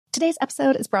Today's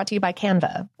episode is brought to you by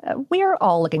Canva. We're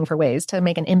all looking for ways to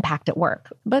make an impact at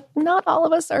work, but not all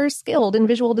of us are skilled in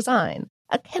visual design.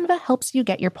 Canva helps you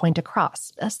get your point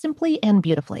across, simply and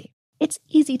beautifully. It's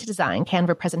easy to design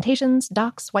Canva presentations,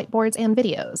 docs, whiteboards, and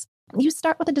videos. You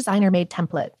start with a designer-made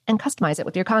template and customize it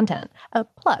with your content.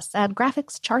 Plus, add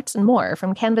graphics, charts, and more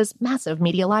from Canva's massive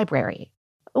media library.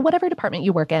 Whatever department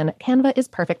you work in, Canva is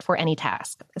perfect for any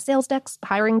task. Sales decks,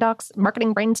 hiring docs,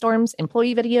 marketing brainstorms,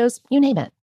 employee videos, you name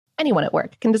it. Anyone at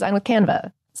work can design with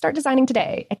Canva. Start designing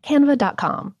today at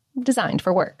canva.com. Designed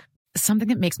for work. Something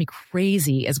that makes me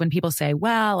crazy is when people say,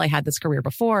 well, I had this career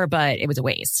before, but it was a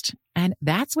waste. And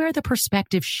that's where the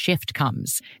perspective shift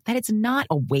comes, that it's not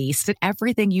a waste, that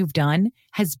everything you've done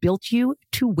has built you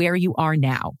to where you are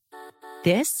now.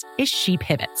 This is She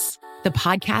Pivots, the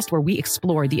podcast where we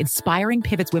explore the inspiring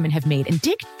pivots women have made and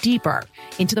dig deeper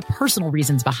into the personal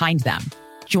reasons behind them.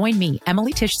 Join me,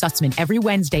 Emily Tish Sussman, every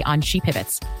Wednesday on She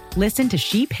Pivots. Listen to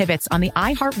She Pivots on the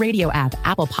iHeartRadio app,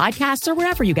 Apple Podcasts, or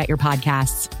wherever you get your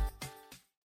podcasts.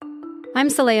 I'm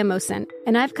Saleha Mohsin,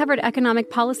 and I've covered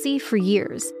economic policy for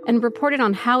years and reported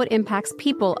on how it impacts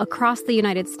people across the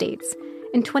United States.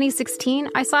 In 2016,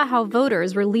 I saw how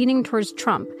voters were leaning towards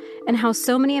Trump and how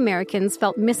so many Americans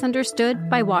felt misunderstood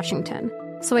by Washington.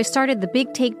 So I started The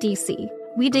Big Take DC.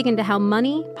 We dig into how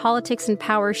money, politics, and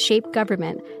power shape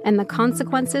government and the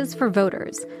consequences for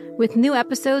voters. With new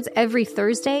episodes every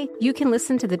Thursday, you can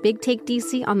listen to The Big Take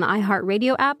DC on the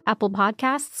iHeartRadio app, Apple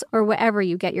Podcasts, or wherever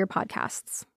you get your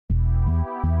podcasts.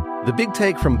 The Big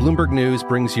Take from Bloomberg News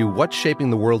brings you what's shaping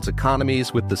the world's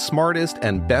economies with the smartest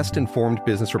and best-informed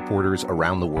business reporters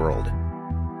around the world.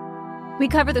 We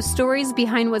cover the stories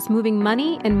behind what's moving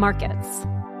money and markets,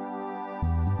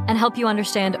 and help you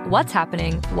understand what's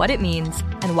happening, what it means,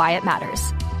 and why it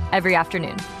matters every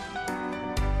afternoon.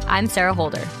 I'm Sarah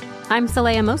Holder. I'm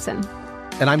Saleha Mohsin.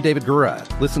 And I'm David Gura.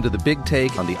 Listen to The Big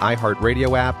Take on the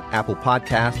iHeartRadio app, Apple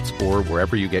Podcasts, or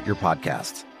wherever you get your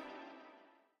podcasts.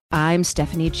 I'm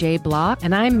Stephanie J. Block.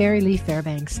 And I'm Mary Lee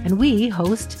Fairbanks. And we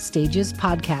host Stages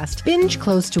Podcast. Binge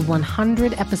close to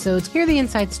 100 episodes. Hear the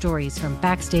inside stories from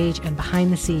backstage and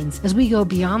behind the scenes as we go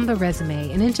beyond the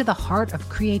resume and into the heart of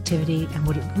creativity and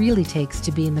what it really takes to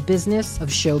be in the business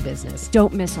of show business.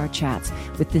 Don't miss our chats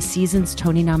with this season's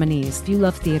Tony nominees. If you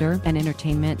love theater and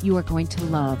entertainment, you are going to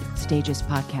love Stages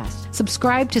Podcast.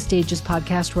 Subscribe to Stages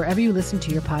Podcast wherever you listen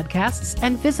to your podcasts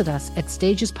and visit us at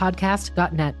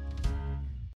stagespodcast.net.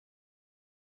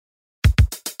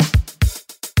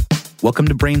 Welcome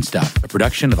to Brain Stuff, a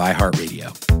production of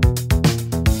iHeartRadio.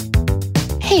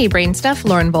 Hey, Brain Stuff,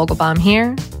 Lauren Vogelbaum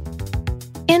here.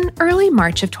 In early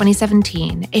March of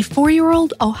 2017, a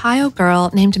 4-year-old Ohio girl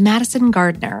named Madison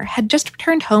Gardner had just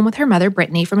returned home with her mother,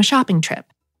 Brittany, from a shopping trip.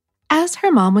 As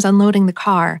her mom was unloading the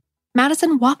car,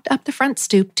 Madison walked up the front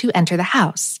stoop to enter the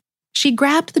house. She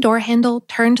grabbed the door handle,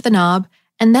 turned the knob,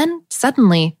 and then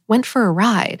suddenly went for a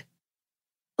ride.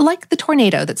 Like the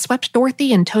tornado that swept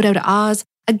Dorothy and Toto to Oz,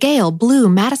 a gale blew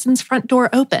Madison's front door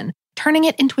open, turning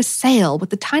it into a sail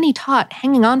with the tiny tot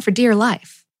hanging on for dear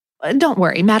life. Don't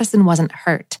worry, Madison wasn't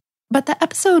hurt. But the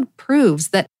episode proves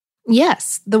that,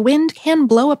 yes, the wind can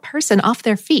blow a person off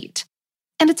their feet.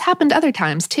 And it's happened other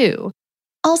times, too.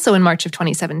 Also in March of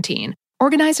 2017,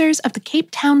 organizers of the Cape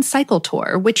Town Cycle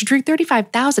Tour, which drew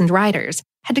 35,000 riders,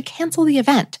 had to cancel the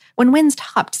event when winds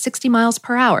topped 60 miles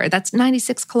per hour, that's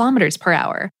 96 kilometers per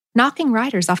hour, knocking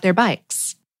riders off their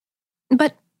bikes.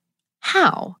 But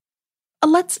how?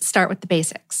 Let's start with the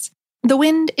basics. The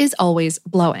wind is always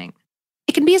blowing.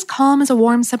 It can be as calm as a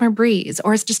warm summer breeze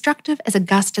or as destructive as a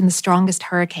gust in the strongest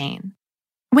hurricane.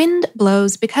 Wind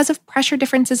blows because of pressure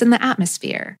differences in the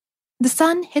atmosphere. The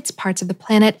sun hits parts of the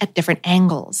planet at different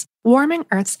angles, warming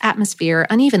Earth's atmosphere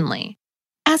unevenly.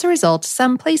 As a result,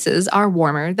 some places are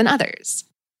warmer than others.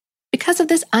 Because of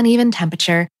this uneven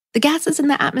temperature, the gases in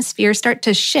the atmosphere start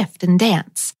to shift and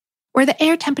dance. Where the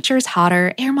air temperature is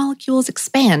hotter, air molecules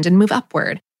expand and move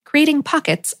upward, creating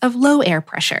pockets of low air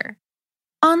pressure.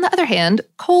 On the other hand,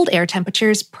 cold air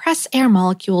temperatures press air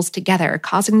molecules together,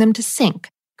 causing them to sink,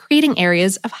 creating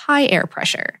areas of high air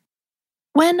pressure.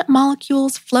 When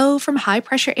molecules flow from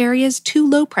high-pressure areas to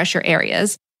low-pressure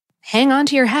areas, hang on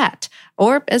to your hat,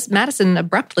 or, as Madison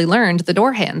abruptly learned, the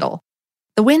door handle.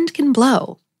 The wind can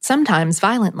blow, sometimes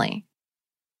violently.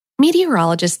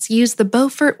 Meteorologists use the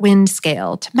Beaufort wind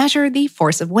scale to measure the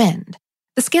force of wind.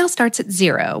 The scale starts at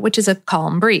 0, which is a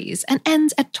calm breeze, and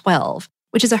ends at 12,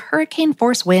 which is a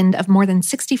hurricane-force wind of more than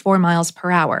 64 miles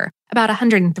per hour, about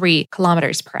 103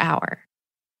 kilometers per hour.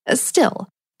 Still,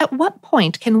 at what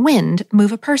point can wind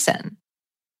move a person?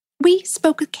 We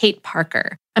spoke with Kate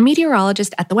Parker, a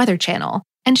meteorologist at the Weather Channel,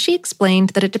 and she explained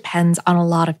that it depends on a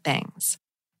lot of things.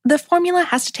 the formula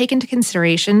has to take into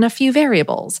consideration a few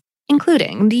variables,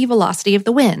 including the velocity of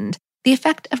the wind, the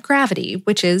effect of gravity,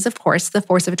 which is, of course, the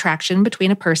force of attraction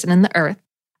between a person and the earth,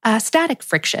 static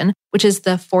friction, which is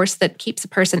the force that keeps a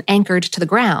person anchored to the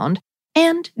ground,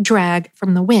 and drag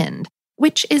from the wind,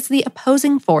 which is the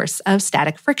opposing force of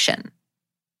static friction.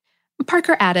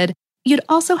 Parker added, you'd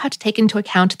also have to take into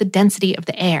account the density of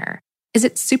the air. Is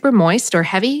it super moist or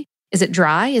heavy? Is it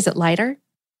dry? Is it lighter?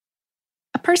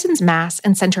 A person's mass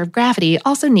and center of gravity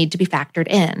also need to be factored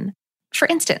in. For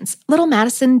instance, little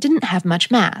Madison didn't have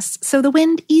much mass, so the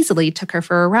wind easily took her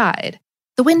for a ride.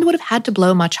 The wind would have had to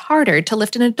blow much harder to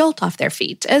lift an adult off their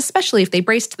feet, especially if they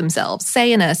braced themselves,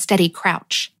 say in a steady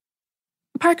crouch.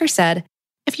 Parker said,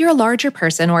 if you're a larger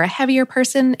person or a heavier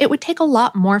person, it would take a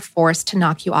lot more force to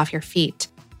knock you off your feet.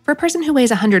 For a person who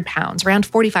weighs 100 pounds, around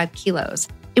 45 kilos,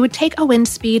 it would take a wind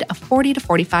speed of 40 to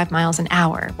 45 miles an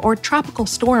hour, or tropical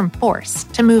storm force,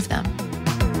 to move them.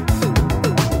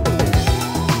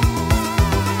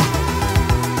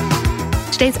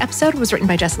 Today's episode was written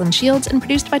by Jessalyn Shields and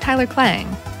produced by Tyler Klang.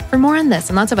 For more on this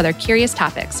and lots of other curious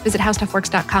topics, visit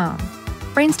howstuffworks.com.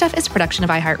 Brainstuff is a production of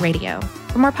iHeartRadio.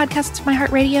 For more podcasts from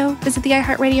iHeartRadio, visit the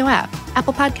iHeartRadio app,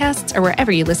 Apple Podcasts, or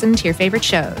wherever you listen to your favorite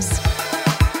shows.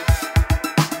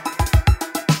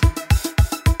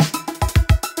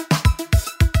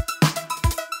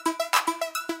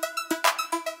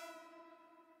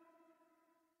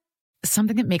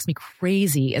 Something that makes me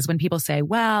crazy is when people say,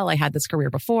 well, I had this career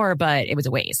before, but it was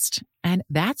a waste. And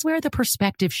that's where the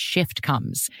perspective shift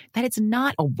comes, that it's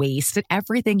not a waste, that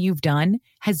everything you've done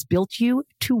has built you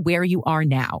to where you are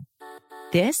now.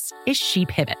 This is She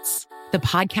Pivots, the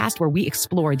podcast where we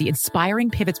explore the inspiring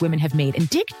pivots women have made and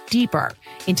dig deeper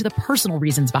into the personal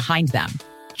reasons behind them.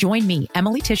 Join me,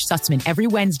 Emily Tish Sussman, every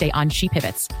Wednesday on She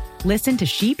Pivots. Listen to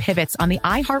She Pivots on the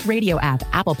iHeartRadio app,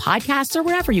 Apple Podcasts, or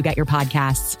wherever you get your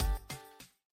podcasts.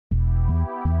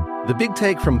 The Big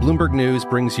Take from Bloomberg News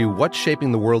brings you what's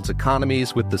shaping the world's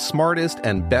economies with the smartest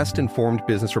and best-informed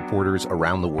business reporters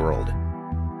around the world.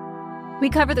 We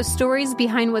cover the stories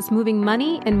behind what's moving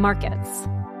money and markets,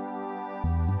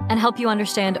 and help you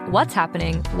understand what's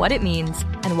happening, what it means,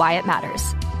 and why it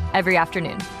matters every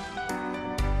afternoon.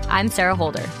 I'm Sarah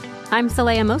Holder. I'm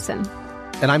Saleha Mohsin.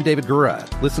 And I'm David Gura.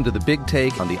 Listen to The Big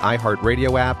Take on the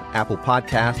iHeartRadio app, Apple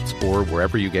Podcasts, or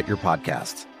wherever you get your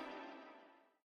podcasts.